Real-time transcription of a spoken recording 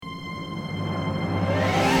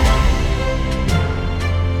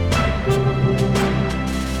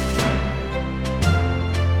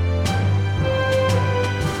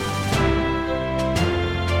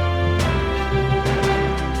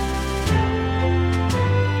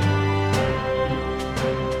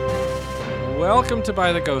Welcome to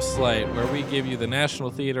By the Ghost Light, where we give you the national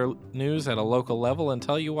theater news at a local level and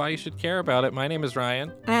tell you why you should care about it. My name is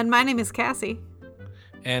Ryan. And my name is Cassie.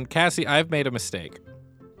 And Cassie, I've made a mistake.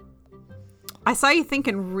 I saw you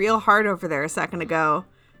thinking real hard over there a second ago,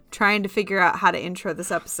 trying to figure out how to intro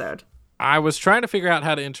this episode. I was trying to figure out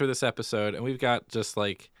how to intro this episode, and we've got just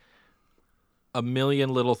like a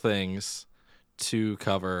million little things to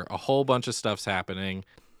cover. A whole bunch of stuff's happening,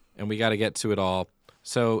 and we got to get to it all.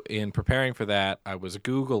 So in preparing for that, I was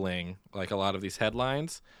Googling like a lot of these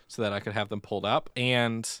headlines so that I could have them pulled up.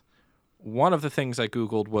 And one of the things I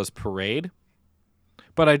Googled was parade.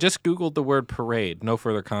 But I just Googled the word parade, no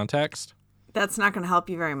further context. That's not going to help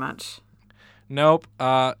you very much. Nope.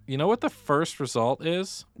 You know what the first result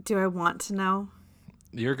is? Do I want to know?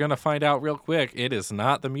 You're going to find out real quick. It is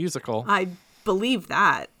not the musical. I believe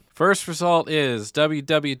that. First result is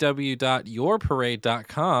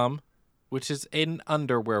www.yourparade.com, which is an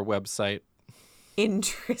underwear website.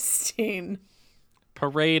 Interesting.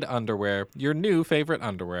 Parade underwear. Your new favorite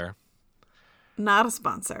underwear. Not a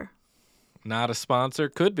sponsor. Not a sponsor.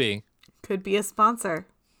 Could be. Could be a sponsor.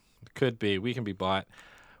 Could be. We can be bought.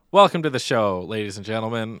 Welcome to the show, ladies and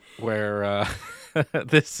gentlemen, where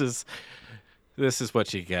this is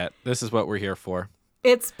what you get. This is what we're here for.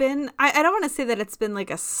 It's been, I don't want to say that it's been like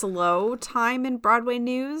a slow time in Broadway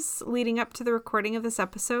news leading up to the recording of this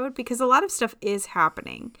episode, because a lot of stuff is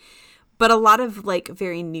happening, but a lot of like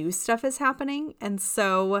very new stuff is happening. And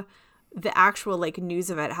so the actual like news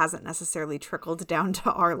of it hasn't necessarily trickled down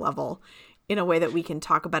to our level in a way that we can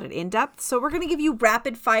talk about it in depth. So we're going to give you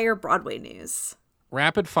rapid fire Broadway news.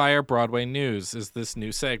 Rapid Fire Broadway News is this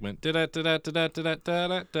new segment. That's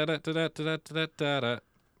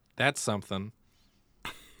something.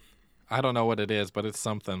 I don't know what it is, but it's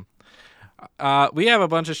something. We have a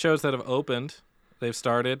bunch of shows that have opened. They've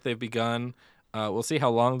started. They've begun. We'll see how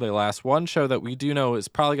long they last. One show that we do know is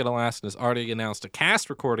probably going to last and has already announced a cast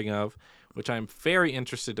recording of, which I'm very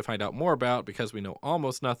interested to find out more about because we know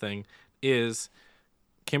almost nothing, is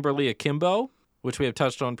Kimberly Akimbo, which we have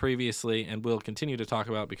touched on previously and will continue to talk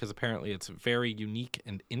about because apparently it's very unique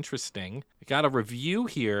and interesting. I got a review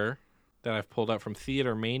here that I've pulled up from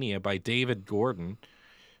Theater Mania by David Gordon.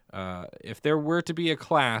 If there were to be a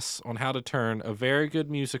class on how to turn a very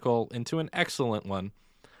good musical into an excellent one,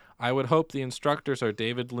 I would hope the instructors are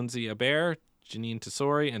David Lindsay Abaire, Janine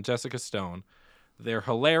Tesori, and Jessica Stone. They're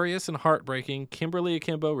hilarious and heartbreaking. Kimberly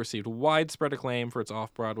Akimbo received widespread acclaim for its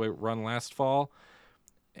off-Broadway run last fall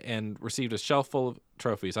and received a shelf full of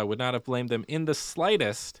trophies. I would not have blamed them in the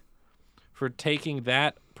slightest for taking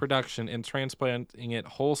that production and transplanting it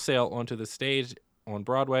wholesale onto the stage on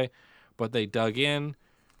Broadway, but they dug in,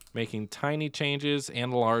 making tiny changes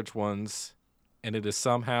and large ones, and it is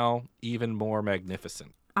somehow even more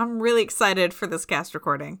magnificent. I'm really excited for this cast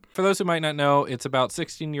recording. For those who might not know, it's about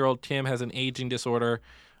 16-year-old Kim has an aging disorder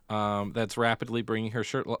that's rapidly bringing her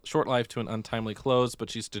short life to an untimely close, but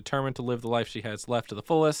she's determined to live the life she has left to the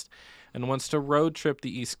fullest and wants to road trip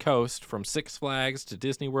the East Coast from Six Flags to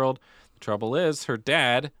Disney World. The trouble is, her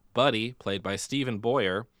dad, Buddy, played by Stephen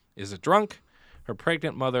Boyer, is a drunk. Her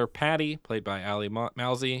pregnant mother, Patty, played by Ali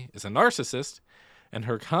Mousy, is a narcissist. And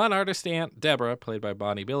her con artist aunt, Deborah, played by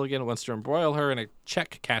Bonnie Billigan, wants to embroil her in a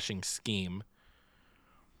check-cashing scheme.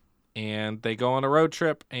 And they go on a road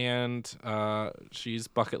trip, and she's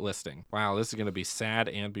bucket listing. Wow, this is going to be sad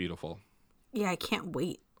and beautiful. Yeah, I can't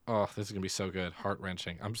wait. Oh, this is going to be so good.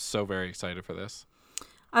 Heart-wrenching. I'm so very excited for this.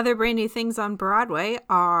 Other brand new things on Broadway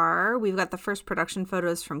are, we've got the first production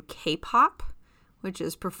photos from K-Pop, which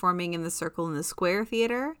is performing in the Circle in the Square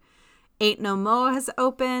Theater. Ain't No Mo has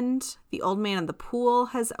opened. The Old Man in the Pool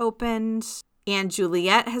has opened. And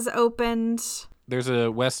Juliet has opened. There's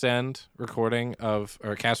a West End recording or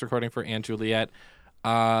a cast recording for Aunt Juliet.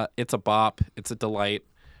 It's a bop. It's a delight.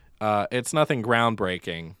 It's nothing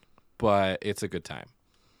groundbreaking, but it's a good time.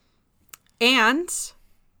 And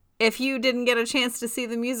if you didn't get a chance to see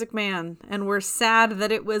The Music Man and were sad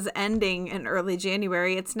that it was ending in early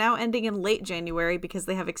January, it's now ending in late January because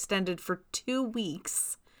they have extended for 2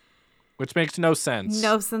 weeks. Which makes no sense.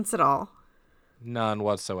 No sense at all. None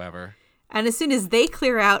whatsoever. And as soon as they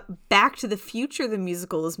clear out, Back to the Future, the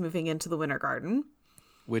musical, is moving into the Winter Garden.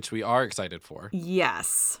 Which we are excited for.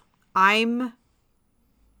 Yes. I'm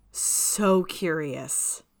so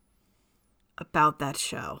curious about that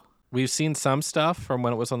show. We've seen some stuff from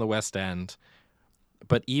when it was on the West End.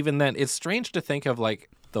 But even then, it's strange to think of like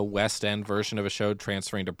the West End version of a show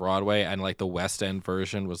transferring to Broadway, and like the West End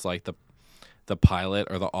version was like the pilot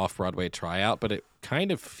or the off-Broadway tryout, but it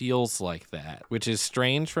kind of feels like that, which is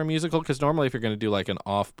strange for a musical because normally if you're going to do like an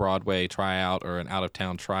off-Broadway tryout or an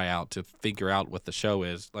out-of-town tryout to figure out what the show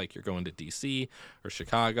is, like you're going to DC or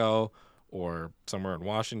Chicago or somewhere in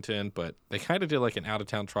Washington, but they kind of did like an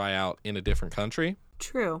out-of-town tryout in a different country.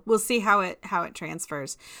 True. We'll see how it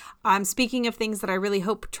transfers. Speaking of things that I really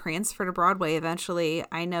hope transfer to Broadway eventually,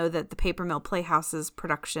 I know that the Paper Mill Playhouse's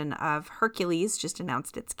production of Hercules just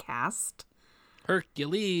announced its cast.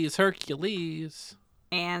 Hercules.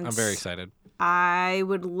 And I'm very excited. I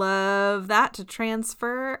would love that to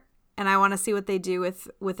transfer, and I want to see what they do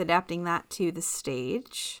with adapting that to the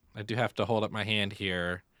stage. I do have to hold up my hand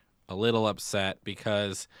here, a little upset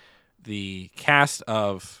because the cast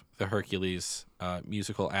of the Hercules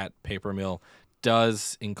musical at Paper Mill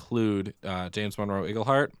does include James Monroe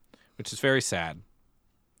Iglehart, which is very sad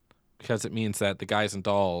because it means that the Guys and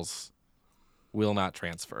Dolls will not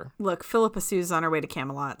transfer. Look, Philippa Sue's on her way to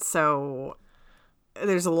Camelot, so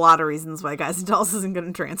there's a lot of reasons why Guys and Dolls isn't going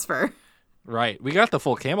to transfer. Right. We got the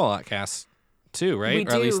full Camelot cast too, right? We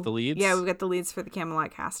or at least the leads? Yeah, we've got the leads for the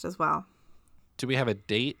Camelot cast as well. Do we have a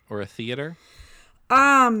date or a theater?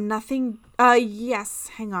 Nothing. Yes.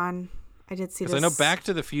 Hang on. I did see this. Because I know Back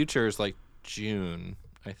to the Future is like June,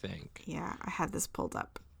 I think. Yeah, I had this pulled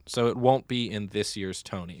up. So it won't be in this year's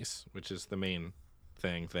Tonys, which is the main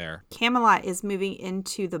thing there. Camelot is moving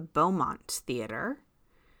into the Beaumont Theater,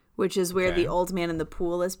 which is where The Old Man in the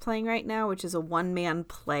Pool is playing right now, which is a one-man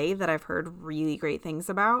play that I've heard really great things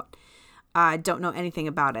about. I don't know anything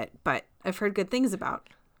about it, but I've heard good things about.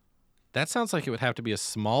 That sounds like it would have to be a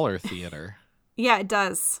smaller theater. Yeah, it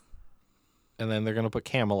does. And then they're going to put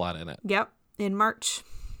Camelot in it. Yep, in March.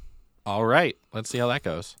 All right. Let's see how that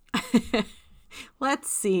goes. Let's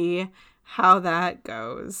see how that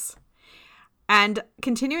goes. And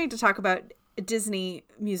continuing to talk about Disney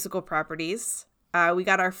musical properties, we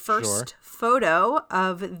got our first photo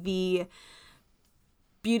of the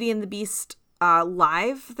Beauty and the Beast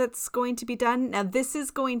live that's going to be done. Now, this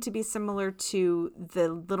is going to be similar to the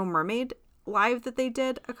Little Mermaid live that they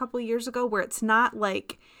did a couple years ago, where it's not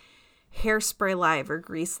like Hairspray Live or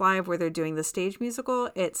Grease Live where they're doing the stage musical.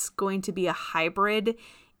 It's going to be a hybrid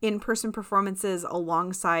in-person performances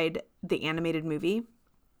alongside the animated movie.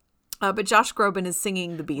 But Josh Groban is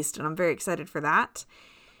singing the Beast, and I'm very excited for that.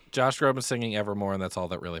 Josh Groban singing Evermore, and that's all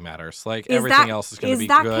that really matters. Like, everything else is going to be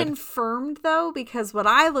good. Is that confirmed, though? Because what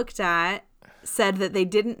I looked at said that they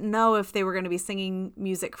didn't know if they were going to be singing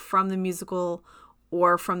music from the musical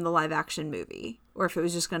or from the live-action movie, or if it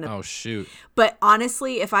was just going to... Oh, shoot. But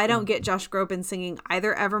honestly, if I don't get Josh Groban singing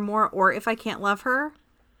either Evermore or If I Can't Love Her,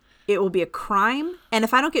 it will be a crime. And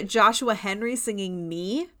if I don't get Joshua Henry singing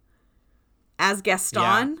Me as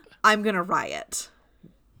Gaston, I'm going to riot.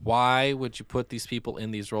 Why would you put these people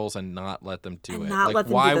in these roles and not let them do it? Not let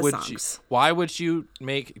them do the songs. Why would you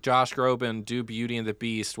make Josh Groban do Beauty and the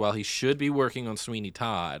Beast while he should be working on Sweeney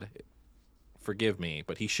Todd? Forgive me,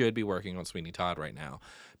 but he should be working on Sweeney Todd right now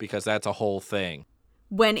because that's a whole thing.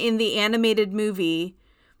 When in the animated movie,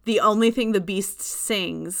 the only thing the Beast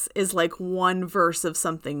sings is like one verse of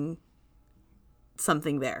something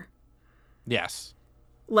there. Yes.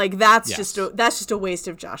 Like that's just a waste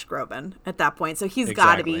of Josh Groban at that point. So he's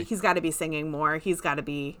got to be singing more. He's got to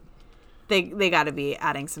be they got to be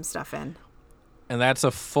adding some stuff in. And that's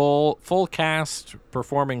a full cast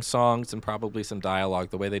performing songs and probably some dialogue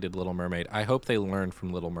the way they did Little Mermaid. I hope they learned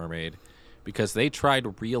from Little Mermaid because they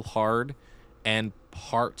tried real hard and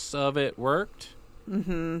parts of it worked.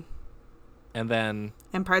 Mm-hmm.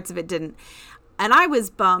 And parts of it didn't. And I was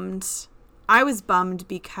bummed.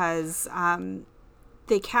 Because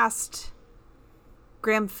they cast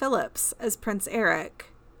Graham Phillips as Prince Eric.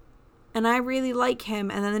 And I really like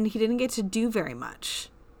him. And then he didn't get to do very much.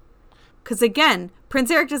 Because, again,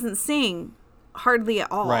 Prince Eric doesn't sing hardly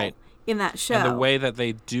at all in that show. And the way that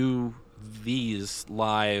they do these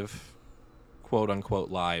live,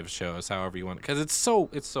 quote-unquote live shows, however you want it, because it's so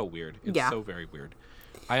weird. It's so very weird.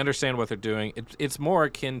 I understand what they're doing. It's more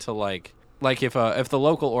akin to, like if the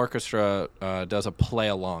local orchestra does a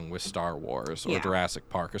play-along with Star Wars or Jurassic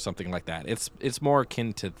Park or something like that. It's more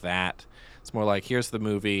akin to that. It's more like, here's the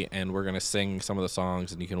movie, and we're going to sing some of the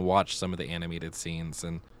songs, and you can watch some of the animated scenes.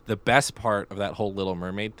 And the best part of that whole Little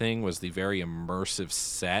Mermaid thing was the very immersive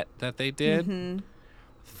set that they did. Mm-hmm.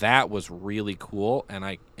 That was really cool, and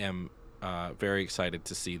I am very excited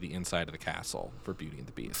to see the inside of the castle for Beauty and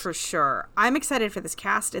the Beast. For sure. I'm excited for this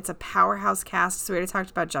cast. It's a powerhouse cast. So we already talked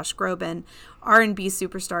about Josh Groban. R&B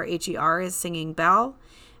superstar H.E.R. is singing Belle.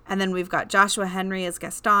 And then we've got Joshua Henry as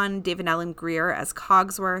Gaston, David Allen Greer as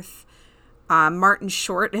Cogsworth, Martin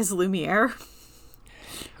Short as Lumiere.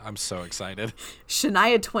 I'm so excited.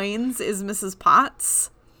 Shania Twain's is Mrs.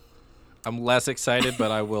 Potts. I'm less excited,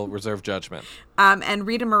 but I will reserve judgment. And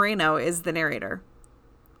Rita Moreno is the narrator.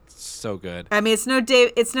 So good. I mean, it's no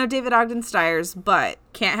David Ogden Stiers, but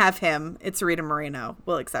can't have him. It's Rita Moreno.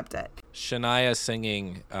 We'll accept it. Shania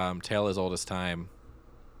singing Tale as Old as Time,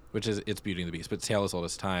 it's Beauty and the Beast, but Tale as Old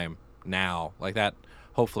as Time now. Like that,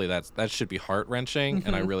 hopefully that should be heart-wrenching,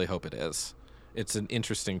 and I really hope it is. It's an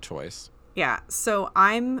interesting choice. Yeah, so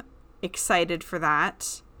I'm excited for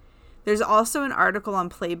that. There's also an article on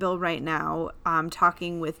Playbill right now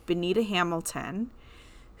talking with Benita Hamilton,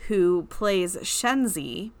 who plays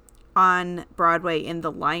Shenzi on Broadway in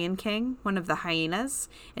The Lion King, one of the hyenas.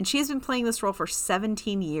 And she has been playing this role for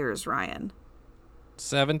 17 years, Ryan.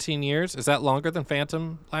 17 years? Is that longer than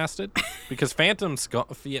Phantom lasted? Because Phantom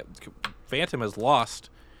has lost.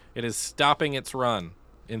 It is stopping its run,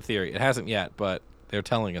 in theory. It hasn't yet, but they're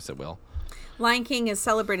telling us it will. Lion King is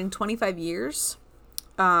celebrating 25 years.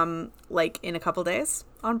 Like in a couple days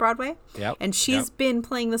on Broadway. Yep. And she's been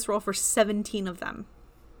playing this role for 17 of them.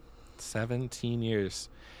 17 years.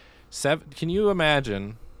 Can you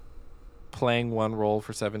imagine playing one role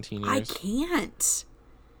for 17 years? I can't.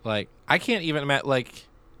 Like, I can't even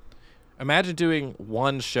imagine doing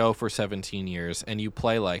one show for 17 years and you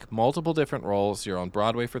play like multiple different roles. You're on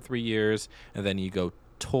Broadway for 3 years, and then you go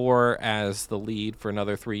tour as the lead for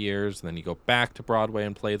another 3 years, and then you go back to Broadway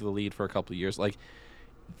and play the lead for a couple of years. Like,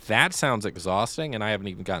 that sounds exhausting, and I haven't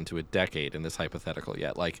even gotten to a decade in this hypothetical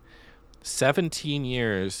yet. Like, 17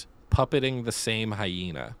 years puppeting the same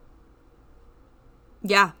hyena.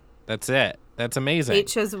 Yeah. That's it. That's amazing. 8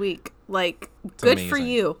 shows a week. Like, it's good amazing. for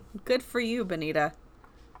you. Good for you, Benita.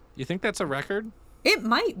 You think that's a record? It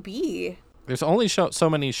might be. There's only so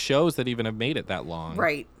many shows that even have made it that long.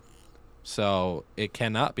 Right. So it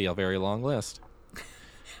cannot be a very long list.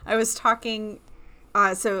 I was talking...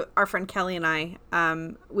 so our friend Kelly and I,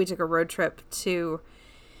 we took a road trip to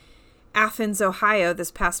Athens, Ohio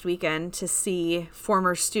this past weekend to see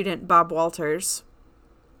former student Bob Walters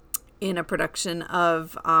in a production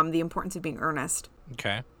of The Importance of Being Earnest.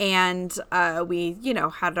 Okay. And we,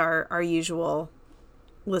 had our usual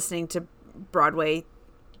listening to Broadway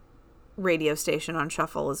radio station on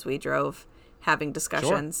shuffle as we drove, having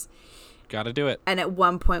discussions. Sure. Got to do it. And at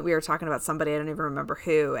one point we were talking about somebody, I don't even remember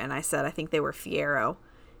who, and I said, I think they were Fiyero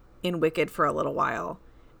in Wicked for a little while.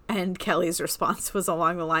 And Kelly's response was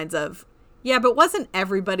along the lines of, yeah, but wasn't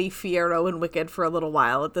everybody Fiyero in Wicked for a little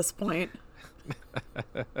while at this point?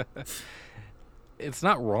 It's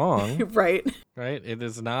not wrong. Right. Right? It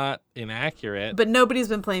is not inaccurate. But nobody's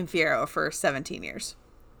been playing Fiyero for 17 years.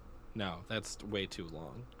 No, that's way too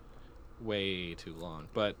long. Way too long.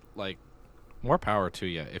 But, like, more power to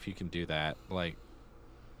you if you can do that. Like,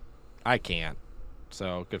 I can't.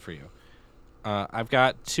 So, good for you. I've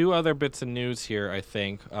got 2 other bits of news here, I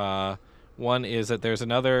think. One is that there's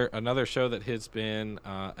another show that has been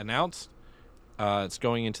announced. It's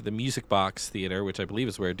going into the Music Box Theater, which I believe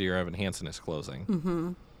is where Dear Evan Hansen is closing.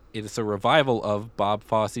 Mm-hmm. It's a revival of Bob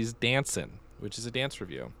Fosse's Dancin', which is a dance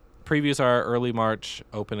review. Previews are early March,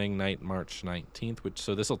 opening night March 19th,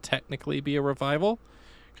 so this will technically be a revival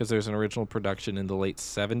because there's an original production in the late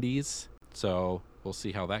 70s. So we'll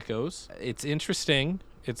see how that goes. It's interesting.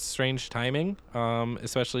 It's strange timing,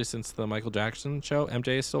 especially since the Michael Jackson show,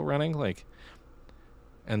 MJ, is still running.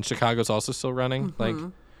 And Chicago's also still running. Mm-hmm.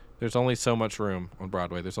 There's only so much room on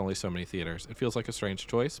Broadway. There's only so many theaters. It feels like a strange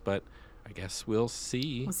choice, but I guess we'll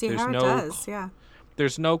see. We'll see how it does, yeah.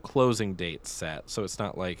 There's no closing date set, so it's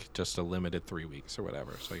not like just a limited 3 weeks or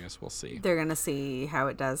whatever. So I guess we'll see. They're going to see how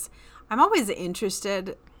it does. I'm always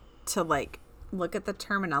interested to, look at the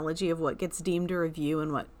terminology of what gets deemed a review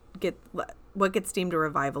and what gets deemed a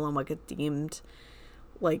revival and what gets deemed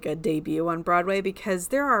like a debut on Broadway, because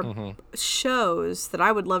there are shows that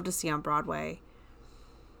I would love to see on Broadway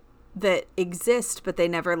that exist, but they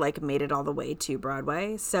never made it all the way to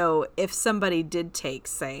Broadway. So if somebody did take,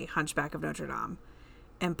 say, Hunchback of Notre Dame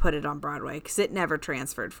and put it on Broadway, because it never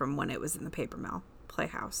transferred from when it was in the Paper Mill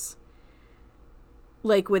Playhouse,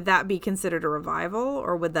 would that be considered a revival,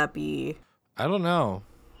 or would that be... I don't know.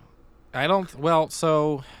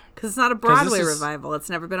 Because it's not a Broadway revival. It's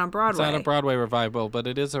never been on Broadway. It's not a Broadway revival, but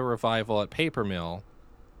it is a revival at Paper Mill.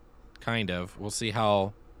 Kind of. We'll see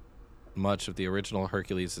how much of the original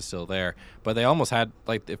Hercules is still there. But they almost had,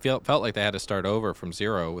 it felt like they had to start over from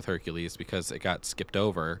zero with Hercules because it got skipped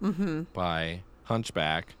over by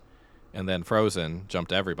Hunchback, and then Frozen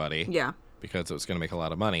jumped everybody. Yeah. Because it was going to make a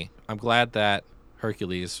lot of money. I'm glad that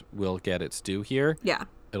Hercules will get its due here. Yeah.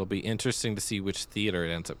 It'll be interesting to see which theater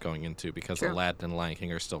it ends up going into because Aladdin and Lion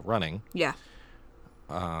King are still running. Yeah.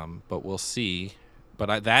 But we'll see.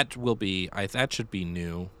 But that should be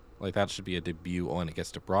new. Like, that should be a debut when it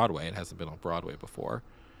gets to Broadway. It hasn't been on Broadway before.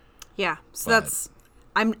 Yeah, so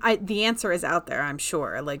But the answer is out there, I'm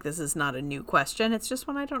sure. Like, this is not a new question. It's just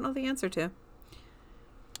one I don't know the answer to.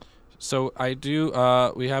 So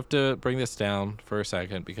we have to bring this down for a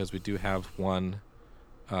second because we do have one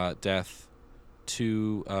death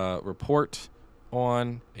to report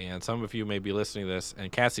on, and some of you may be listening to this,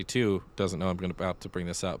 and Cassie too doesn't know I'm about to bring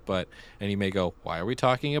this up, and you may go, why are we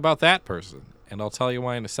talking about that person? And I'll tell you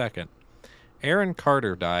why in a second. Aaron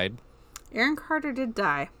Carter died. Aaron Carter did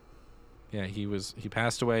die. Yeah, he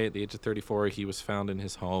passed away at the age of 34. He was found in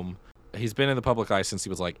his home. He's been in the public eye since he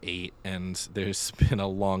was like 8, and there's been a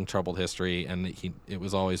long troubled history, and it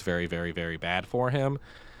was always very, very, very bad for him.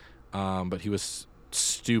 But he was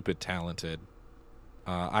stupid talented.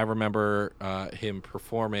 I remember him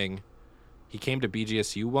performing. He came to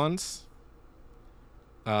BGSU once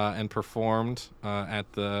and performed at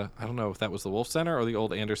I don't know if that was the Wolf Center or the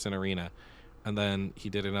old Anderson Arena. And then he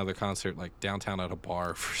did another concert like downtown at a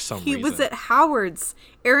bar for some reason. He was at Howard's.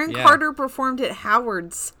 Aaron Carter performed at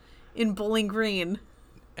Howard's in Bowling Green.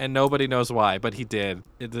 And nobody knows why, but he did.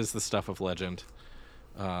 It is the stuff of legend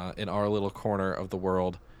in our little corner of the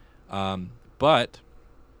world. But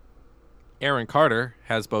Aaron Carter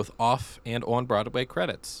has both off and on Broadway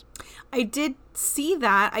credits. I did see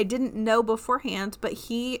that. I didn't know beforehand, but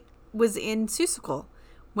he was in Seussical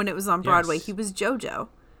when it was on Broadway. Yes. He was JoJo.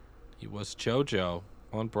 He was JoJo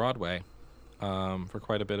on Broadway for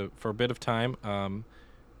a bit of time.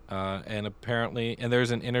 And apparently, and there's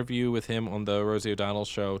an interview with him on the Rosie O'Donnell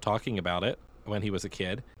show talking about it when he was a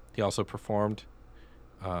kid. He also performed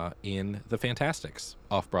in The Fantastics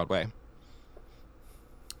off Broadway,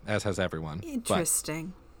 as has everyone.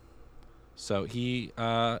 Interesting. So he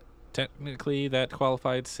technically that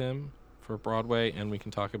qualifies him for Broadway, and we can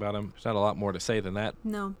talk about him. There's not a lot more to say than that.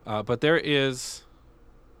 No. But there is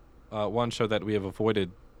one show that we have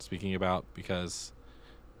avoided speaking about because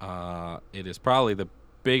it is probably the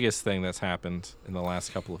biggest thing that's happened in the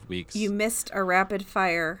last couple of weeks. You missed a rapid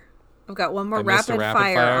fire. I've got one more rapid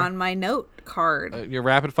fire on my note card. Your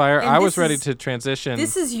rapid fire? And I was ready to transition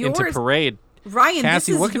into Parade. Ryan,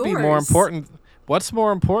 Cassie, this is what could be more important? What's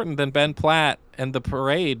more important than Ben Platt and the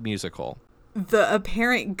Parade musical? The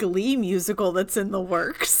apparent Glee musical that's in the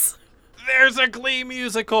works. There's a Glee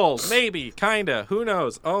musical. Maybe. Kinda. Who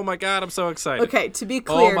knows? Oh my God, I'm so excited. Okay, to be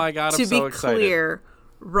clear. Oh my God, I'm so excited. Clear,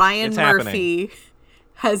 Ryan Murphy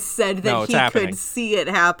has said that he could see it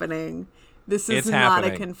happening. This is not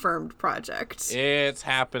a confirmed project. It's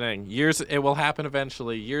happening. It will happen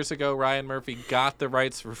eventually. Years ago, Ryan Murphy got the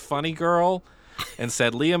rights for Funny Girl and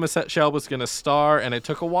said Lea Michele was going to star, and it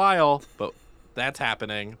took a while, but that's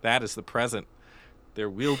happening. That is the present. There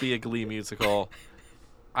will be a Glee musical.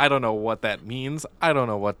 I don't know what that means. I don't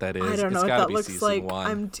know what that is. I don't know what that looks like. One.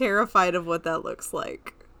 I'm terrified of what that looks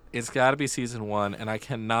like. It's got to be season 1, and I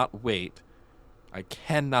cannot wait. I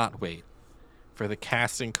cannot wait for the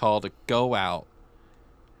casting call to go out,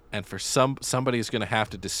 and for somebody's going to have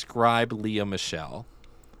to describe Lea Michele.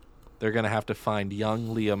 They're going to have to find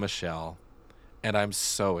young Lea Michele, and I'm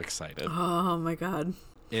so excited. Oh my God.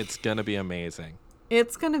 It's going to be amazing.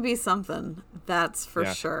 It's going to be something, that's for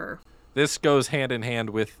sure. This goes hand in hand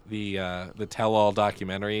with the Tell-All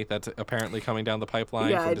documentary that's apparently coming down the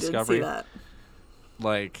pipeline from Discovery. Yeah, I did see that.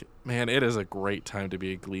 Like, man, it is a great time to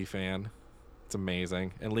be a Glee fan. It's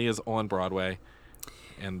amazing. And Leah's on Broadway.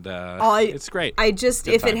 And it's great.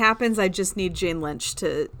 If it happens, I just need Jane Lynch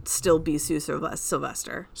to still be Sue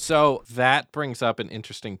Sylvester. So that brings up an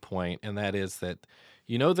interesting point, and that is that,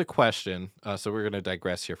 the question, so we're going to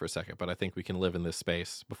digress here for a second, but I think we can live in this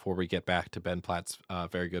space before we get back to Ben Platt's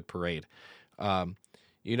very good Parade.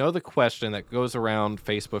 The question that goes around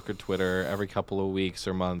Facebook or Twitter every couple of weeks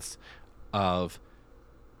or months of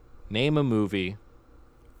name a movie,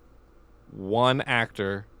 one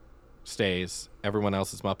actor stays, everyone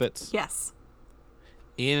else is Muppets. Yes.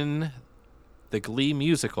 In the Glee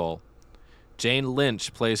musical, Jane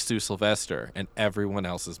Lynch plays Sue Sylvester, and everyone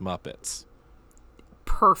else is Muppets.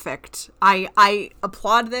 Perfect. I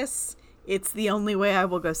applaud this. It's the only way I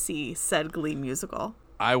will go see said Glee musical.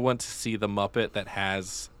 I want to see the Muppet that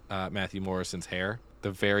has Matthew Morrison's hair,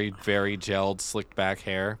 the very, very gelled, slicked back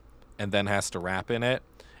hair, and then has to rap in it.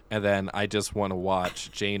 And then I just want to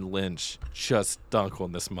watch Jane Lynch just dunk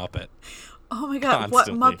on this Muppet. Oh my God,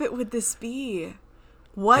 constantly. What Muppet would this be?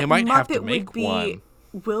 What might Muppet have to make would be one.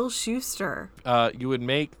 Will Schuester? You would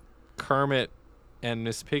make Kermit and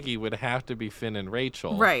Miss Piggy would have to be Finn and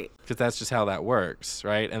Rachel. Right. Because that's just how that works,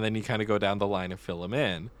 right? And then you kind of go down the line and fill them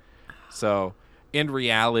in. So in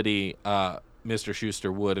reality, Mr.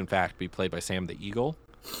 Schuester would, in fact, be played by Sam the Eagle.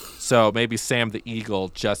 So maybe Sam the Eagle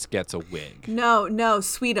just gets a wig. No,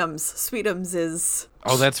 Sweetums. Sweetums is...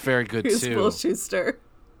 Oh, that's very good, too. Will Schuester.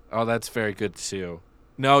 Oh, that's very good, too.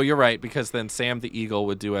 No, you're right, because then Sam the Eagle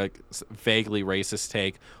would do a vaguely racist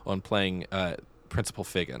take on playing Principal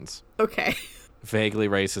Figgins. Okay. Vaguely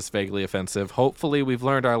racist, vaguely offensive. Hopefully we've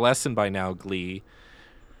learned our lesson by now, Glee.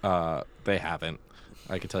 They haven't.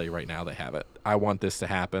 I can tell you right now they haven't. I want this to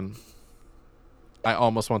happen. I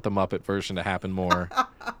almost want the Muppet version to happen more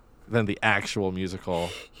than the actual musical.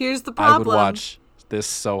 Here's the problem. I would watch this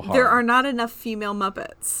so hard. There are not enough female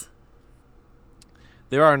Muppets.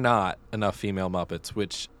 There are not enough female Muppets,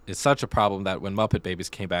 which is such a problem that when Muppet Babies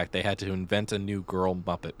came back, they had to invent a new girl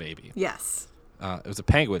Muppet Baby. Yes. It was a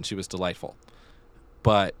penguin. She was delightful.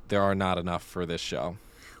 But there are not enough for this show.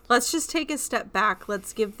 Let's just take a step back.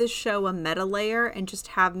 Let's give this show a meta layer and just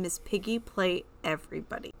have Miss Piggy play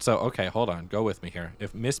everybody. So, okay, hold on. Go with me here.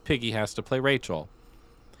 If Miss Piggy has to play Rachel,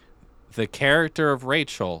 the character of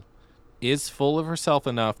Rachel is full of herself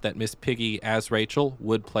enough that Miss Piggy as Rachel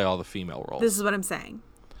would play all the female roles. This is what I'm saying.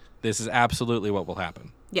 This is absolutely what will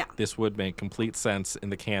happen. Yeah. This would make complete sense in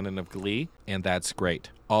the canon of Glee, and that's great.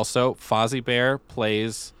 Also, Fozzie Bear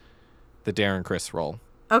plays the Darren Criss role.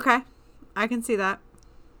 Okay. I can see that.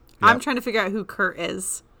 Yep. I'm trying to figure out who Kurt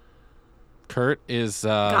is. Kurt is...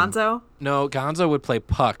 Gonzo? No, Gonzo would play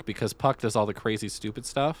Puck because Puck does all the crazy, stupid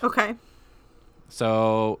stuff. Okay.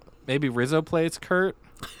 So maybe Rizzo plays Kurt?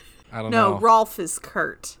 I don't know. No, Rolf is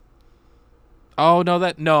Kurt. Oh, no,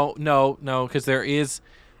 because there's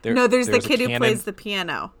the kid who plays the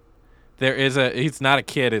piano. He's not a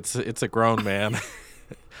kid, it's a grown man.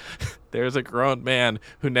 There's a grown man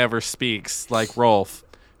who never speaks, like Rolf,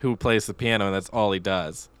 who plays the piano, and that's all he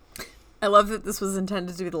does. I love that this was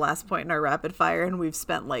intended to be the last point in our rapid fire, and we've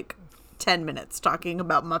spent like 10 minutes talking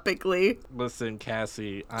about Muppet Glee. Listen,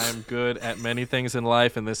 Cassie, I'm good at many things in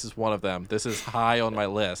life, and this is one of them. This is high on my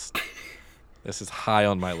list.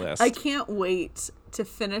 I can't wait to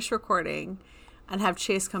finish recording and have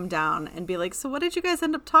Chase come down and be like, so what did you guys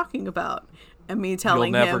end up talking about? And me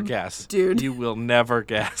telling him, you'll never guess. Dude. You will never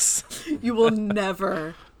guess. You will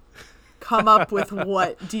never come up with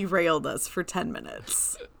what derailed us for 10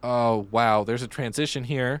 minutes. Oh, wow. There's a transition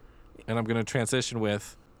here, and I'm going to transition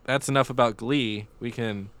with, that's enough about Glee. We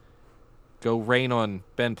can go rain on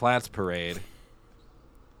Ben Platt's parade.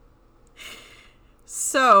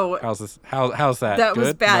 So how's this? How's that? That good?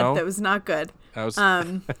 Was bad. No? That was not good. That was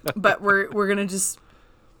but we're gonna just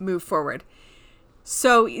move forward.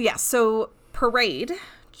 So yeah, Parade,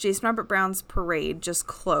 Jason Robert Brown's Parade just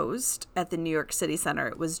closed at the New York City Center.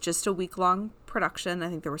 It was just a week-long production. I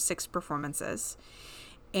think there were 6 performances.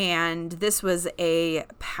 And this was a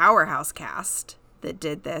powerhouse cast that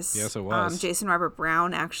did this. Yes, it was. Jason Robert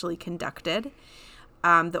Brown actually conducted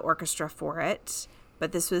the orchestra for it.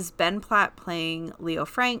 But this was Ben Platt playing Leo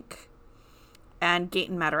Frank, and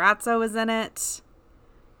Gaten Matarazzo was in it,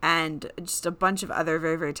 and just a bunch of other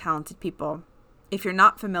very, very talented people. If you're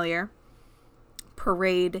not familiar,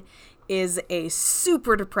 Parade is a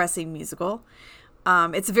super depressing musical.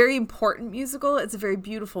 It's a very important musical. It's a very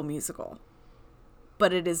beautiful musical.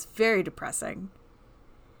 But it is very depressing.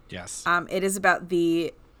 Yes. It is about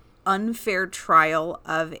the unfair trial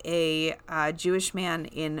of a Jewish man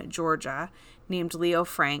in Georgia named Leo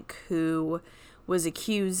Frank, who was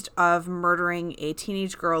accused of murdering a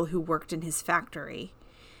teenage girl who worked in his factory.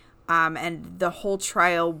 And the whole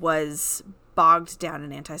trial was bogged down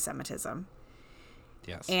in anti-Semitism.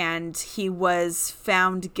 Yes. And he was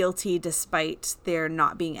found guilty despite there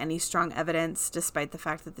not being any strong evidence, despite the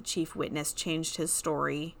fact that the chief witness changed his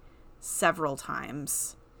story several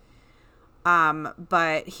times.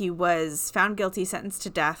 But he was found guilty, sentenced to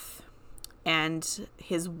death, and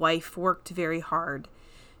his wife worked very hard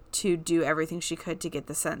to do everything she could to get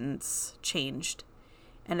the sentence changed.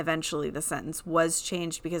 And eventually the sentence was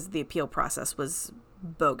changed because the appeal process was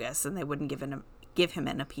bogus and they wouldn't give him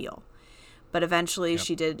an appeal. But eventually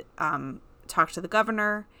she did talk to the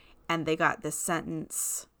governor, and they got this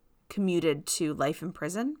sentence commuted to life in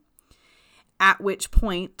prison, at which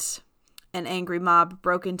point an angry mob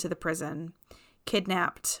broke into the prison,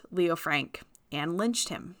 kidnapped Leo Frank, and lynched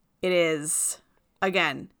him. It is,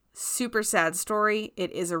 again, super sad story.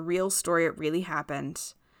 It is a real story. It really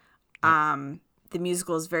happened. The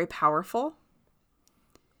musical is very powerful.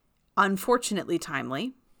 Unfortunately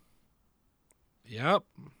timely. Yep,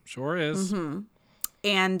 sure is. Mm-hmm.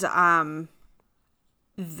 And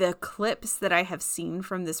the clips that I have seen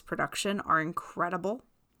from this production are incredible.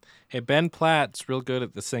 Hey, Ben Platt's real good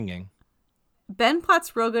at the singing. Ben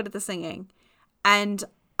Platt's real good at the singing. And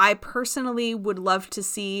I personally would love to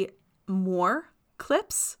see more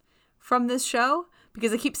clips from this show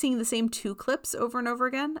because I keep seeing the same 2 clips over and over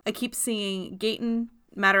again. I keep seeing Gaten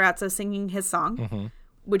Matarazzo singing his song,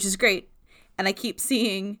 which is great. And I keep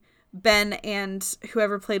seeing Ben and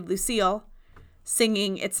whoever played Lucille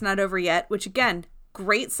singing It's Not Over Yet, which again,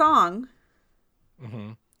 great song.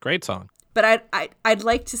 Great song. But I'd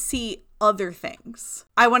like to see other things.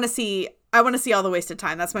 I want to see All the Wasted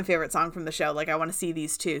Time. That's my favorite song from the show. Like, I want to see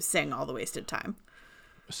these 2 sing All the Wasted Time.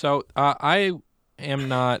 So I am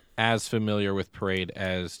not as familiar with Parade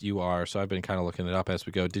as you are, so I've been kind of looking it up as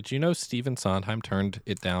we go. Did you know Stephen Sondheim turned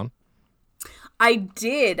it down? I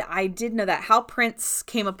did know that. Hal Prince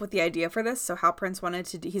came up with the idea for this. So Hal Prince wanted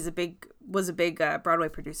to do, was a big Broadway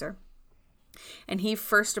producer. And he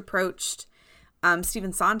first approached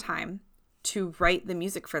Stephen Sondheim to write the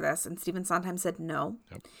music for this. And Stephen Sondheim said no.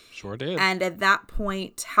 Yep, sure did. And at that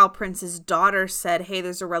point, Hal Prince's daughter said, hey,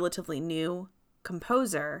 there's a relatively new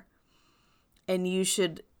composer and you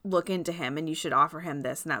should look into him and you should offer him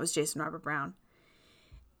this. And that was Jason Robert Brown.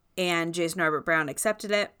 And Jason Robert Brown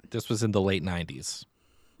accepted it. This was in the late 90s.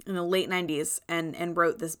 In the late 90s and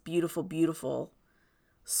wrote this beautiful, beautiful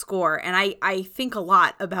score. And I think a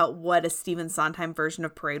lot about what a Stephen Sondheim version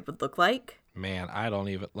of Parade would look like. Man, I don't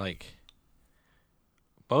even, like,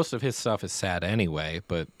 most of his stuff is sad anyway,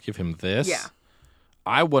 but give him this. Yeah.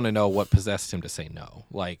 I want to know what possessed him to say no.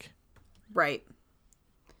 Like, right.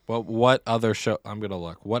 Well, what other show? I'm going to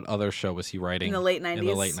look. What other show was he writing? In the late 90s? In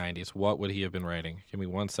the late 90s. What would he have been writing? Give me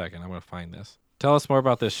 1 second. I'm going to find this. Tell us more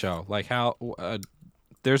about this show. Like how,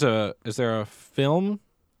 is there a film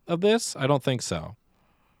of this? I don't think so.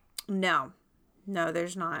 No,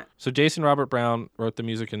 there's not. So Jason Robert Brown wrote the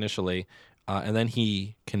music initially, and then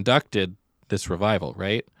he conducted this revival,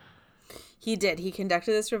 right? He did. He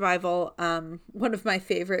conducted this revival. One of my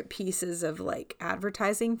favorite pieces of like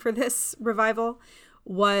advertising for this revival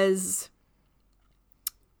was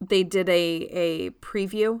they did a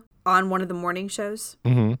preview on one of the morning shows.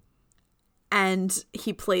 Mm-hmm. And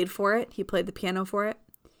he played for it. He played the piano for it.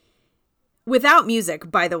 Without music,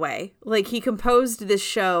 by the way. Like, he composed this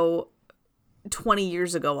show 20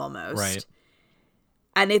 years ago almost. Right.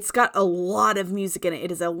 And it's got a lot of music in it.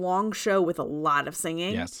 It is a long show with a lot of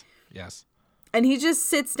singing. Yes. And he just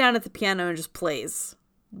sits down at the piano and just plays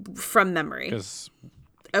from memory.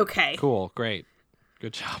 Okay. Cool. Great.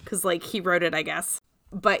 Good job. Because, like, he wrote it, I guess.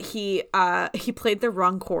 But he played the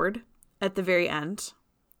wrong chord at the very end.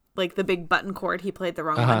 Like, the big button chord, he played the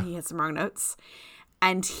wrong one. He hit some wrong notes.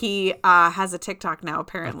 And he has a TikTok now,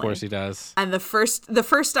 apparently. Of course he does. And the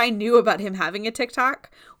first I knew about him having a TikTok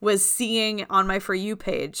was seeing on my For You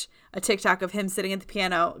page a TikTok of him sitting at the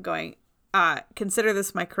piano going, consider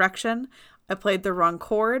this my correction. I played the wrong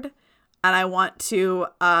chord, and I want to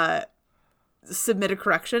submit a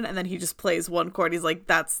correction. And then he just plays one chord. He's like,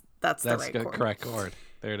 that's the right chord. Correct chord.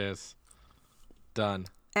 There it is. Done.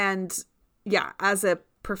 And yeah, as a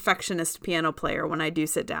perfectionist piano player, when I do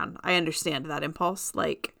sit down, I understand that impulse.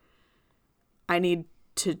 Like, I need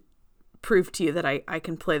to prove to you that I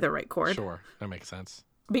can play the right chord. Sure, that makes sense.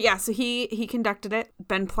 But yeah, so he conducted it.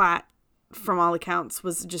 Ben Platt, from all accounts,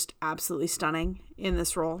 was just absolutely stunning in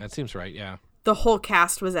this role. That seems right, yeah. The whole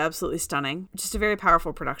cast was absolutely stunning. Just a very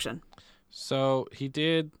powerful production. So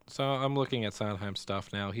I'm looking at Sondheim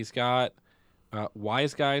stuff now. He's got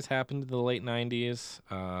Wise Guys happened in the late 90s.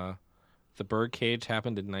 The Birdcage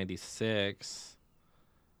happened in 96.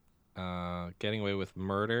 Getting Away with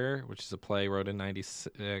Murder, which is a play, wrote in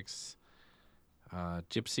 96.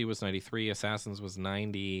 Gypsy was 93. Assassins was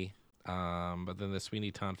 90. But then the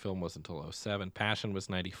Sweeney Todd film was until 07. Passion was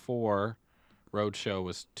 94. Roadshow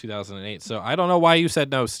was 2008. So I don't know why you said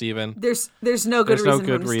no, Stephen. There's no good reason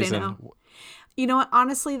for him to stay no. You know what?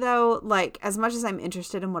 Honestly, though, like, as much as I'm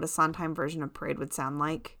interested in what a Sondheim version of Parade would sound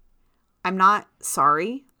like, I'm not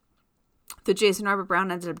sorry that Jason Robert Brown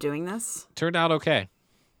ended up doing this. Turned out okay.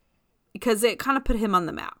 Because it kind of put him on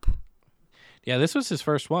the map. Yeah, this was his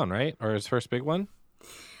first one, right? Or his first big one?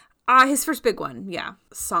 His first big one, yeah.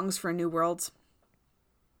 Songs for a New World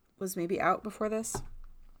was maybe out before this.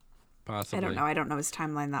 Possibly. I don't know. I don't know his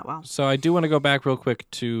timeline that well. So I do want to go back real quick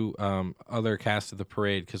to other cast of the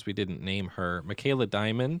Parade because we didn't name her. Michaela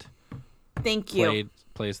Diamond. Thank you.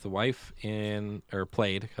 Plays the wife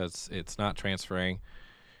played because it's not transferring.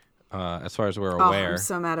 As far as we're aware. I'm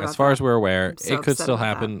so mad about that. As far as we're aware, so it could still about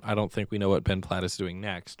happen. that. I don't think we know what Ben Platt is doing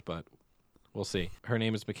next, but we'll see. Her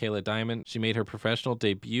name is Michaela Diamond. She made her professional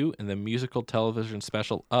debut in the musical television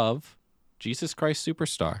special of Jesus Christ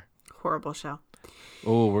Superstar. Horrible show.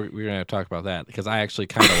 Oh, we're gonna have to talk about that because I actually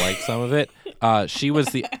kind of like some of it. She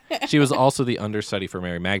was also the understudy for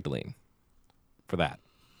Mary Magdalene for that.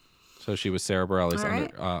 So she was Sarah Bareilles' All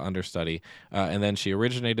right. understudy. And then she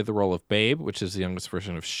originated the role of Babe, which is the youngest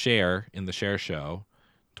version of Cher in The Cher Show,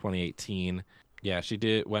 2018. Yeah,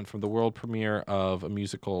 she went from the world premiere of a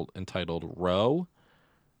musical entitled Row,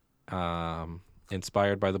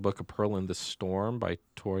 inspired by the book A Pearl in the Storm by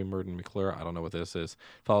Tori Merton McClure. I don't know what this is.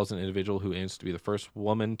 Follows an individual who aims to be the first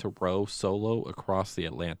woman to row solo across the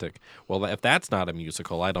Atlantic. Well, if that's not a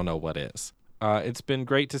musical, I don't know what is. It's been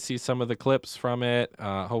great to see some of the clips from it.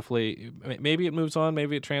 Hopefully, maybe it moves on,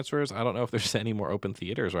 maybe it transfers. I don't know if there's any more open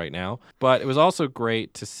theaters right now. But it was also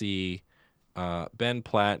great to see Ben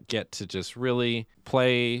Platt get to just really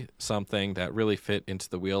play something that really fit into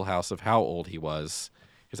the wheelhouse of how old he was.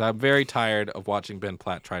 Because I'm very tired of watching Ben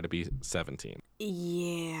Platt try to be 17.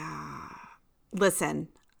 Yeah. Listen,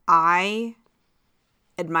 I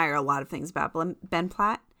admire a lot of things about Ben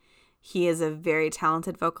Platt. He is a very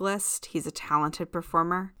talented vocalist. He's a talented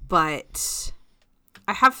performer. But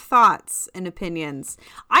I have thoughts and opinions.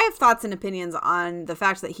 I have thoughts and opinions on the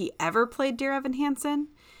fact that he ever played Dear Evan Hansen.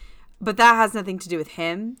 But that has nothing to do with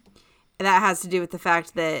him. That has to do with the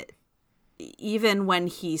fact that even when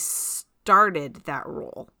he started that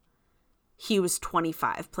role, he was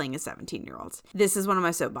 25 playing a 17-year-old. This is one of my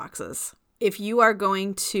soapboxes. If you are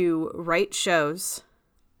going to write shows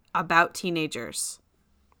about teenagers,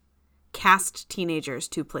 cast teenagers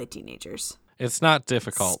to play teenagers. It's not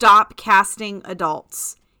difficult. Stop casting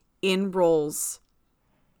adults in roles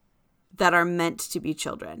that are meant to be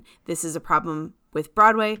children. This is a problem with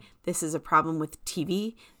Broadway. This is a problem with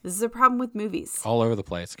TV. This is a problem with movies. All over the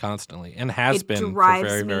place, constantly, and has been for a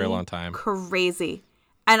very, very long time. Crazy.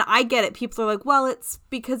 And I get it. People are like, well, it's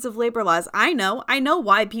because of labor laws. I know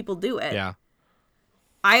why people do it. Yeah.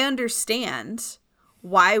 I understand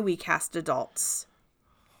why we cast adults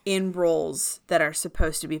in roles that are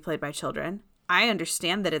supposed to be played by children. I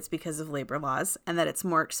understand that it's because of labor laws and that it's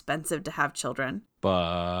more expensive to have children.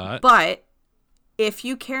 But if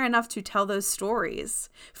you care enough to tell those stories,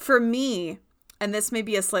 for me, and this may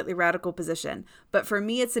be a slightly radical position, but for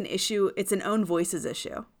me, it's an issue. It's an own voices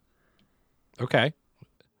issue. Okay.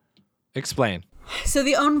 Explain. So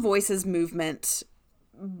the own voices movement,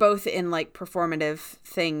 both in like performative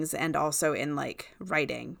things and also in like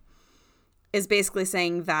writing, is basically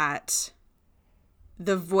saying that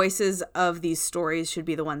the voices of these stories should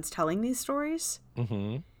be the ones telling these stories.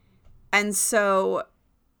 Mm-hmm. And so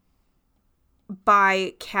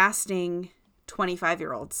by casting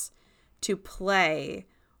 25-year-olds to play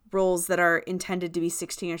roles that are intended to be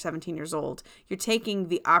 16 or 17 years old, you're taking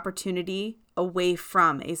the opportunity away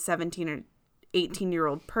from a 17 or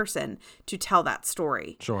 18-year-old person to tell that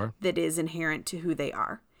story. Sure. That is inherent to who they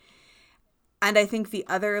are. And I think the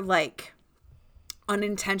other like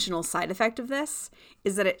unintentional side effect of this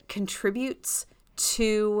is that it contributes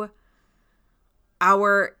to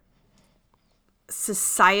our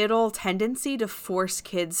societal tendency to force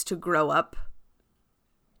kids to grow up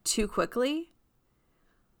too quickly,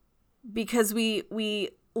 because we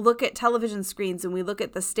look at television screens and we look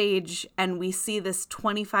at the stage and we see this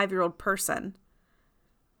 25-year-old person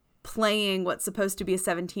playing what's supposed to be a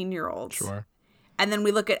 17-year-old. Sure. And then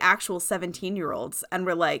we look at actual 17-year-olds and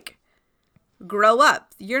we're like, grow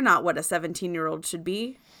up. You're not what a 17-year-old should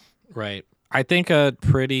be. Right. I think a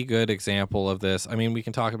pretty good example of this, I mean, we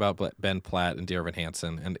can talk about Ben Platt and Dear Evan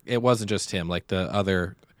Hansen, and it wasn't just him. Like the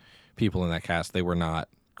other people in that cast, they were not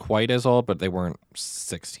quite as old, but they weren't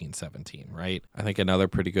 16, 17, right? I think another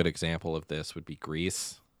pretty good example of this would be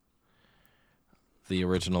Grease, the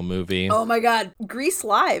original movie. Oh my God, Grease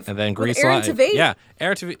Live. And then Grease Aaron Live. Tveit. Yeah,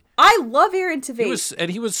 Aaron Tveit. I love Aaron Tveit.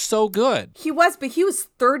 He was so good. He was, but he was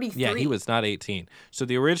 33. Yeah, he was not 18. So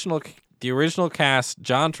the original cast,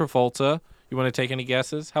 John Travolta. You want to take any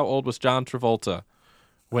guesses? How old was John Travolta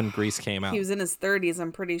when Grease came out? He was in his 30s,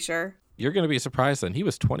 I'm pretty sure. You're going to be surprised then. He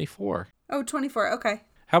was 24. Oh, 24. Okay.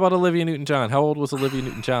 How about Olivia Newton-John? How old was Olivia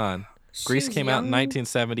Newton-John? Grease came out in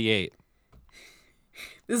 1978.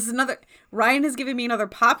 This is another... Ryan has given me another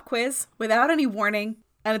pop quiz without any warning,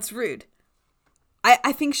 and it's rude.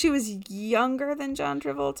 I think she was younger than John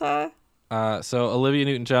Travolta. So Olivia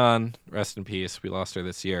Newton-John, rest in peace, we lost her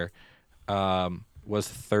this year, was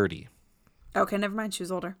 30. Okay, never mind. She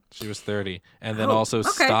was older. She was 30. And then also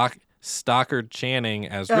Stockard Channing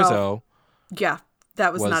as Oh. Rizzo. Yeah,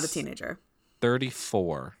 that was not a teenager.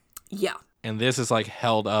 34. Yeah. And this is like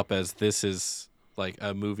held up as this is like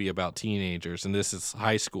a movie about teenagers, and this is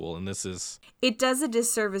high school, and this is... It does a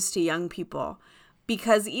disservice to young people,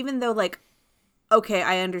 because even though like, okay,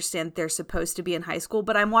 I understand they're supposed to be in high school,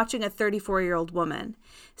 but I'm watching a 34-year-old woman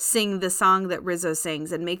sing the song that Rizzo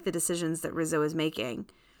sings and make the decisions that Rizzo is making.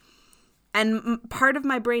 And part of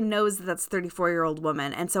my brain knows that that's a 34-year-old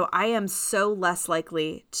woman. And so I am so less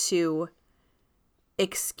likely to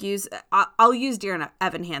excuse. I'll use Dear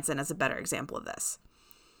Evan Hansen as a better example of this.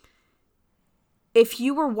 If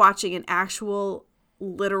you were watching an actual,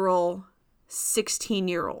 literal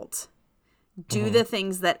 16-year-old do the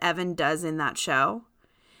things that Evan does in that show,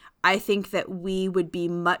 I think that we would be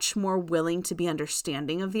much more willing to be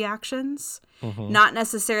understanding of the actions, not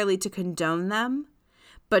necessarily to condone them,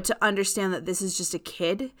 but to understand that this is just a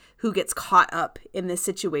kid who gets caught up in this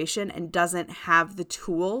situation and doesn't have the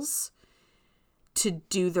tools to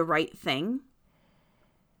do the right thing.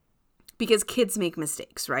 Because kids make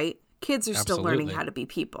mistakes, right? Kids are still learning how to be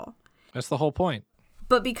people. That's the whole point.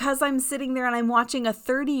 But because I'm sitting there and I'm watching a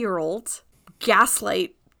 30-year-old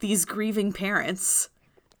gaslight these grieving parents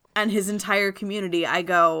and his entire community, I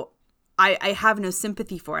go, I have no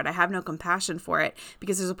sympathy for it. I have no compassion for it,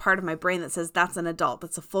 because there's a part of my brain that says that's an adult.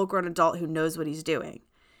 That's a full-grown adult who knows what he's doing,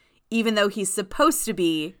 even though he's supposed to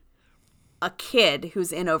be a kid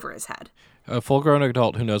who's in over his head. A full-grown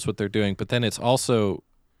adult who knows what they're doing, but then it's also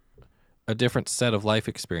a different set of life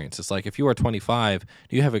experiences. Like, if you are 25,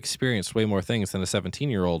 you have experienced way more things than a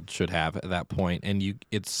 17-year-old should have at that point, and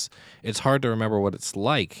it's hard to remember what it's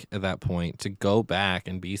like at that point to go back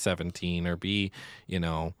and be 17 or be,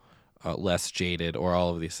 less jaded or all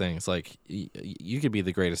of these things. Like, you could be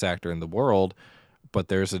the greatest actor in the world, but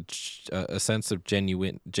there's a sense of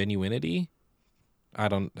genuinity.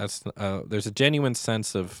 There's a genuine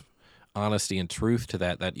sense of honesty and truth to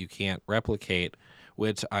that you can't replicate,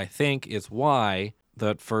 which I think is why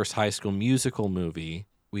that first High School Musical movie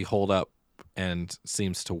we hold up and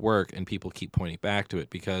seems to work, and people keep pointing back to it,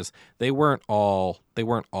 because they weren't all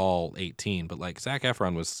 18, but like Zac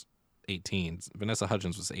Efron was 18, Vanessa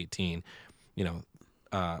Hudgens was 18,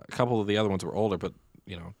 a couple of the other ones were older, but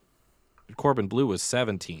Corbin Bleu was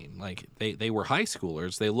 17. Like, they were high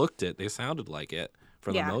schoolers. They looked it, they sounded like it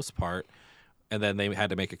for the most part, and then they had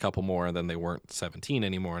to make a couple more, and then they weren't 17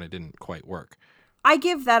 anymore, and it didn't quite work. I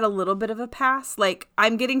give that a little bit of a pass. Like,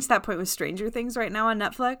 I'm getting to that point with Stranger Things right now on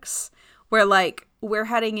Netflix, where, like, we're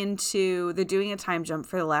heading into, they're doing a time jump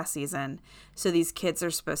for the last season. So these kids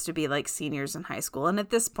are supposed to be, like, seniors in high school. And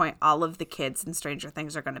at this point, all of the kids in Stranger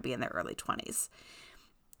Things are going to be in their early 20s.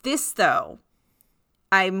 This, though,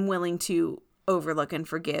 I'm willing to overlook and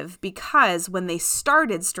forgive, because when they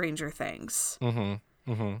started Stranger Things,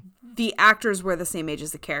 the actors were the same age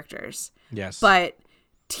as the characters. Yes. But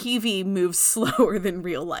TV moves slower than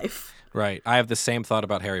real life. Right. I have the same thought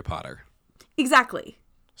about Harry Potter. Exactly.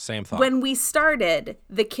 Same thought. When we started,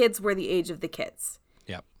 the kids were the age of the kids.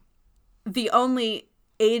 Yep. The only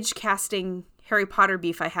age casting Harry Potter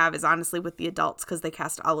beef I have is honestly with the adults, because they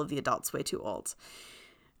cast all of the adults way too old.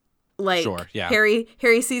 Like, sure, yeah.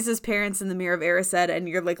 Harry sees his parents in the Mirror of Erised, and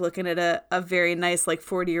you're like looking at a very nice, like,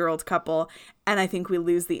 40-year-old couple, and I think we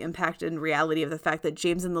lose the impact and reality of the fact that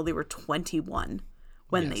James and Lily were 21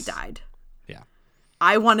 when they died. Yeah.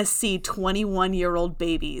 I want to see 21-year-old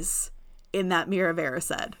babies in that Mirror of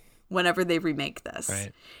Erised whenever they remake this.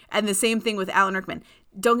 Right. And the same thing with Alan Rickman.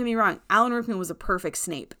 Don't get me wrong, Alan Rickman was a perfect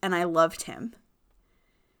Snape, and I loved him.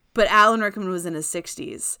 But Alan Rickman was in his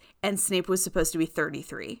 60s, and Snape was supposed to be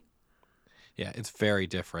 33. Yeah, it's very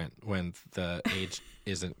different when the age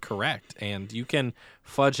isn't correct. And you can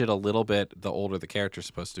fudge it a little bit the older the character's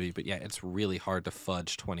supposed to be. But yeah, it's really hard to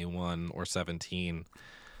fudge 21 or 17.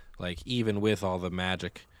 Like, even with all the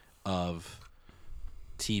magic of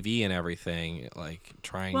TV and everything, like,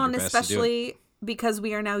 trying your best to do it. Well, and especially because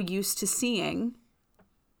we are now used to seeing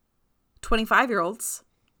 25-year-olds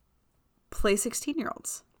play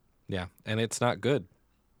 16-year-olds. Yeah, and it's not good.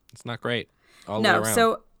 It's not great all the way around. No,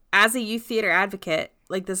 so as a youth theater advocate,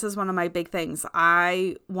 like, this is one of my big things.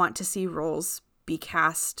 I want to see roles be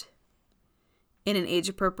cast in an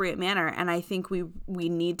age-appropriate manner, and I think we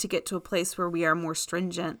need to get to a place where we are more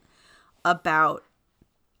stringent about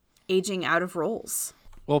aging out of roles.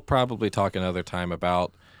 We'll probably talk another time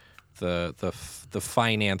about the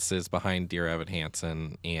finances behind Dear Evan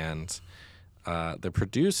Hansen and the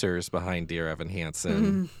producers behind Dear Evan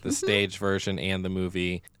Hansen, the stage version and the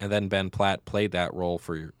movie. And then Ben Platt played that role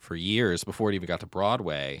for years before it even got to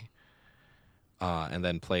Broadway, and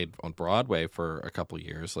then played on Broadway for a couple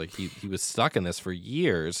years. Like, he was stuck in this for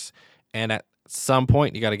years, and at some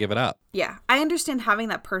point you got to give it up. Yeah, I understand having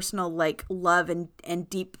that personal, like, love and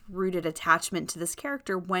deep-rooted attachment to this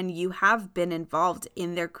character when you have been involved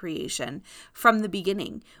in their creation from the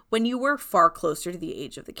beginning, when you were far closer to the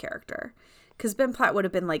age of the character. Because Ben Platt would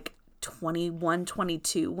have been like 21,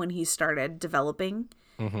 22 when he started developing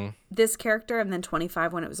this character, and then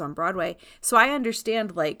 25 when it was on Broadway. So I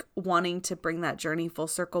understand like wanting to bring that journey full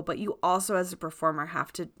circle, but you also as a performer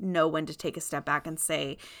have to know when to take a step back and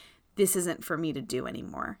say, this isn't for me to do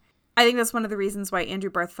anymore. I think that's one of the reasons why Andrew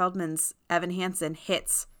Barth Feldman's Evan Hansen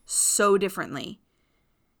hits so differently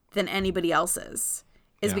than anybody else's,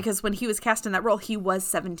 is because when he was cast in that role, he was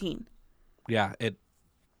 17. Yeah, it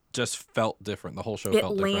just felt different. The whole show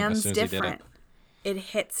felt different as soon as he did it. It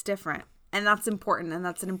hits different. And that's important. And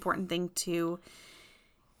that's an important thing to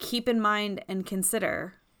keep in mind and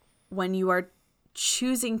consider when you are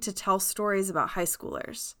choosing to tell stories about high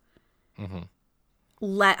schoolers.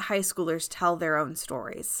 Let high schoolers tell their own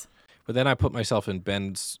stories. But then I put myself in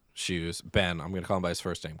Ben's shoes. Ben, I'm going to call him by his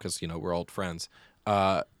first name because, we're old friends.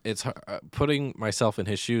 It's putting myself in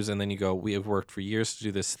his shoes, and then you go, we have worked for years to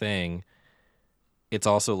do this thing. It's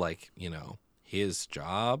also like, his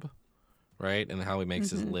job, right? And how he makes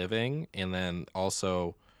his living. And then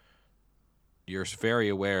also you're very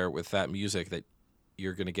aware with that music that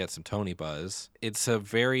you're going to get some Tony buzz. It's a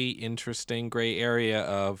very interesting gray area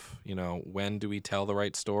of, when do we tell the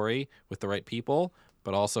right story with the right people,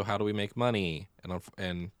 but also how do we make money?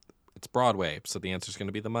 And it's Broadway, so the answer is going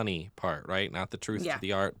to be the money part, right? Not the truth to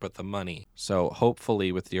the art, but the money. So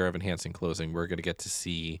hopefully with Dear Evan Hansen closing, we're going to get to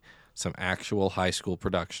see some actual high school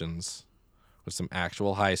productions with some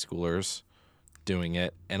actual high schoolers doing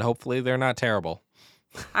it, and hopefully they're not terrible.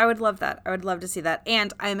 I would love that. I would love to see that.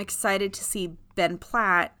 And I'm excited to see Ben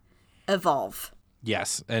Platt evolve.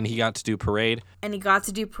 Yes, and he got to do Parade. And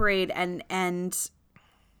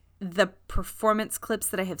the performance clips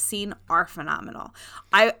that I have seen are phenomenal.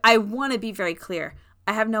 I want to be very clear.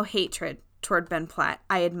 I have no hatred toward Ben Platt.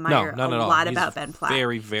 I admire a lot about Ben Platt.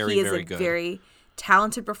 Very, very, very good. He is a very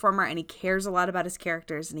talented performer, and he cares a lot about his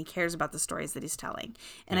characters, and he cares about the stories that he's telling.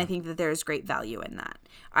 And I think that there is great value in that.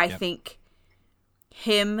 I think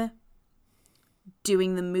him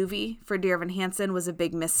doing the movie for Dear Evan Hansen was a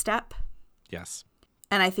big misstep. Yes.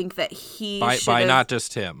 And I think that he by not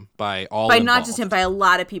just him, by all by involved. Not just him, by a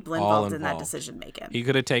lot of people involved in that decision making. He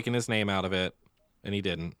could have taken his name out of it, and he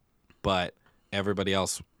didn't. But everybody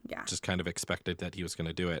else just kind of expected that he was going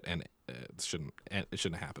to do it, and it shouldn't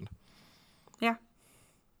have happened. Yeah.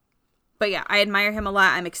 But yeah, I admire him a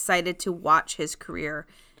lot. I'm excited to watch his career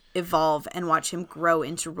evolve and watch him grow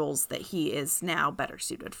into roles that he is now better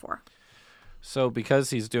suited for. So because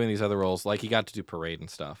he's doing these other roles, like he got to do Parade and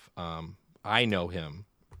stuff, I know him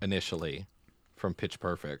initially from Pitch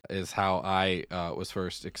Perfect, is how I was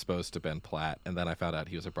first exposed to Ben Platt, and then I found out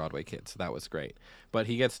he was a Broadway kid, so that was great. But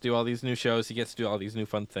he gets to do all these new shows, he gets to do all these new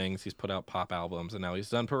fun things, he's put out pop albums, and now he's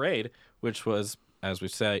done Parade, which was, as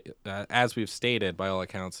we've stated, by all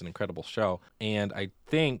accounts, an incredible show. And I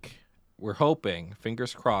think we're hoping,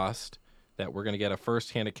 fingers crossed, that we're going to get a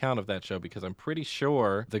first-hand account of that show, because I'm pretty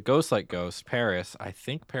sure the Ghost Like Ghost, Paris, I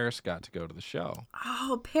think Paris got to go to the show.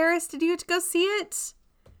 Oh, Paris, did you get to go see it?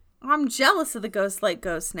 Oh, I'm jealous of the Ghost Like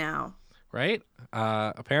Ghost now. Right?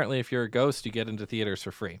 Apparently, if you're a ghost, you get into theaters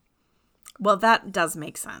for free. Well, that does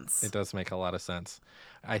make sense. It does make a lot of sense.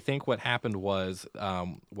 I think what happened was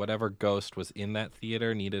whatever ghost was in that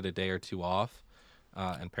theater needed a day or two off.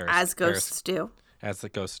 And Paris, as ghosts do. As the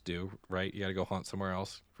ghosts do, right? You got to go haunt somewhere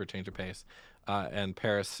else for a change of pace. And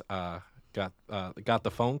Paris got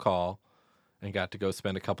the phone call and got to go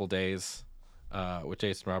spend a couple days with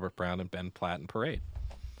Jason Robert Brown and Ben Platt in Parade.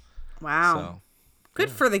 Wow. So, good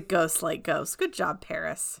for the Ghost Like Ghost. Good job,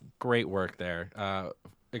 Paris. Great work there.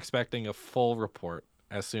 Expecting a full report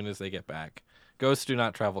as soon as they get back. Ghosts do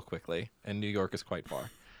not travel quickly, and New York is quite far.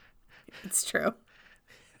 It's true.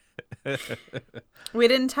 We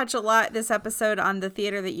didn't touch a lot this episode on the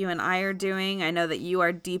theater that you and I are doing. I know that you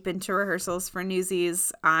are deep into rehearsals for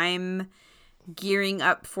Newsies. I'm gearing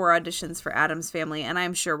up for auditions for Addams Family, and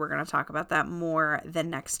I'm sure we're going to talk about that more the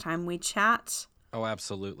next time we chat. Oh,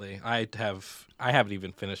 absolutely. I haven't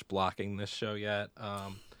even finished blocking this show yet.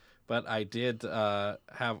 But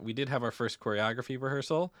we did have our first choreography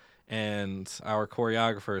rehearsal, and our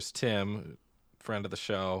choreographer is Tim, friend of the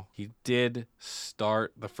show. He did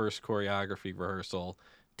start the first choreography rehearsal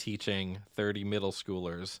teaching 30 middle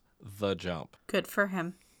schoolers the jump. Good for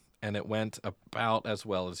him. And it went about as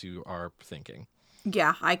well as you are thinking.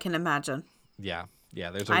 Yeah, I can imagine. Yeah.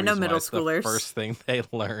 There's a I know reason middle why it's schoolers. the first thing they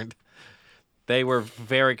learned. They were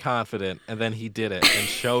very confident, and then he did it and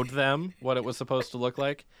showed them what it was supposed to look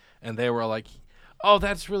like. And they were like, oh,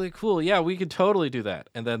 that's really cool. Yeah, we could totally do that.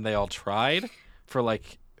 And then they all tried for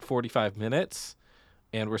like 45 minutes,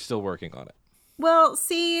 and we're still working on it. Well,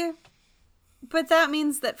 see, but that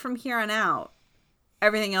means that from here on out,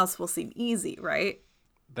 everything else will seem easy, right?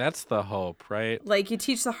 That's the hope, right? Like, you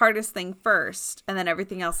teach the hardest thing first, and then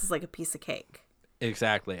everything else is like a piece of cake.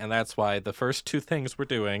 Exactly. And that's why the first two things we're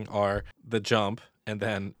doing are the jump, and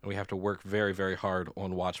then we have to work very, very hard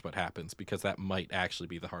on Watch What Happens, because that might actually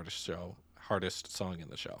be the hardest song in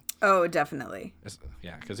the show. Oh, definitely.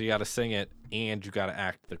 Yeah, because you got to sing it, and you got to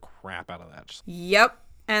act the crap out of that. Yep.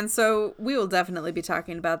 And so we will definitely be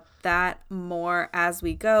talking about that more as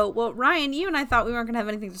we go. Well, Ryan, you and I thought we weren't going to have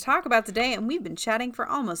anything to talk about today, and we've been chatting for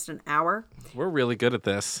almost an hour. We're really good at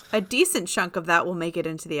this. A decent chunk of that will make it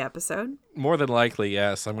into the episode. More than likely,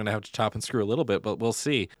 yes. I'm going to have to chop and screw a little bit, but we'll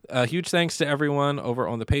see. Huge thanks to everyone over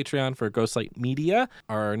on the Patreon for Ghostlight Media,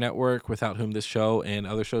 our network without whom this show and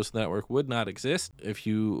other shows on the network would not exist. If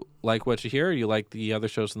you like what you hear, you like the other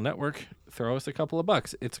shows on the network, throw us a couple of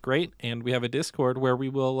bucks. It's great, and we have a Discord where we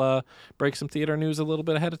will break some theater news a little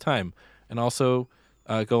bit ahead of time, and also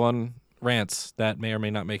go on rants that may or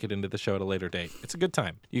may not make it into the show at a later date. It's a good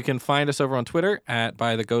time. You can find us over on Twitter at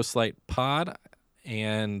By the Ghostlight Pod.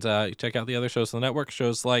 And check out the other shows on the network.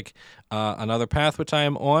 Shows like Another Path, which I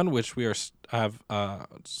am on, which we have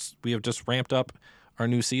just ramped up our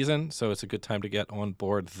new season, so it's a good time to get on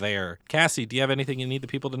board there. Cassie, do you have anything you need the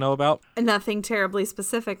people to know about? Nothing terribly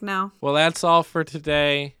specific, no. Well, that's all for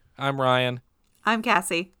today. I'm Ryan. I'm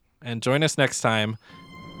Cassie. And join us next time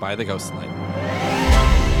by the Ghostlight.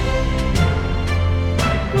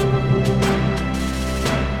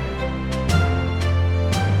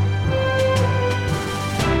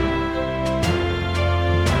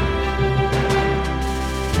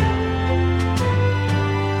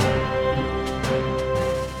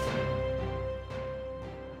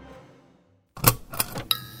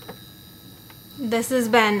 This has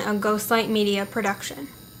been a Ghostlight Media production.